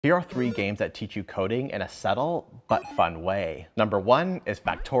Here are 3 games that teach you coding in a subtle but fun way. Number 1 is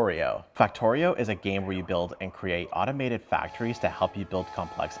Factorio. Factorio is a game where you build and create automated factories to help you build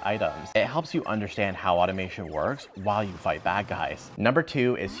complex items. It helps you understand how automation works while you fight bad guys. Number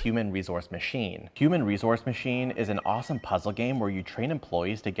 2 is Human Resource Machine. Human Resource Machine is an awesome puzzle game where you train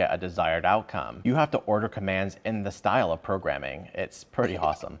employees to get a desired outcome. You have to order commands in the style of programming. It's pretty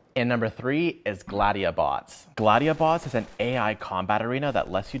awesome. And number 3 is GladiaBots. GladiaBots is an AI combat arena that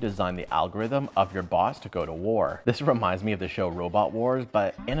lets you design the algorithm of your bots to go to war. This reminds me of the show Robot Wars,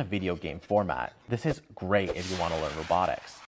 but in a video game format. This is great if you want to learn robotics.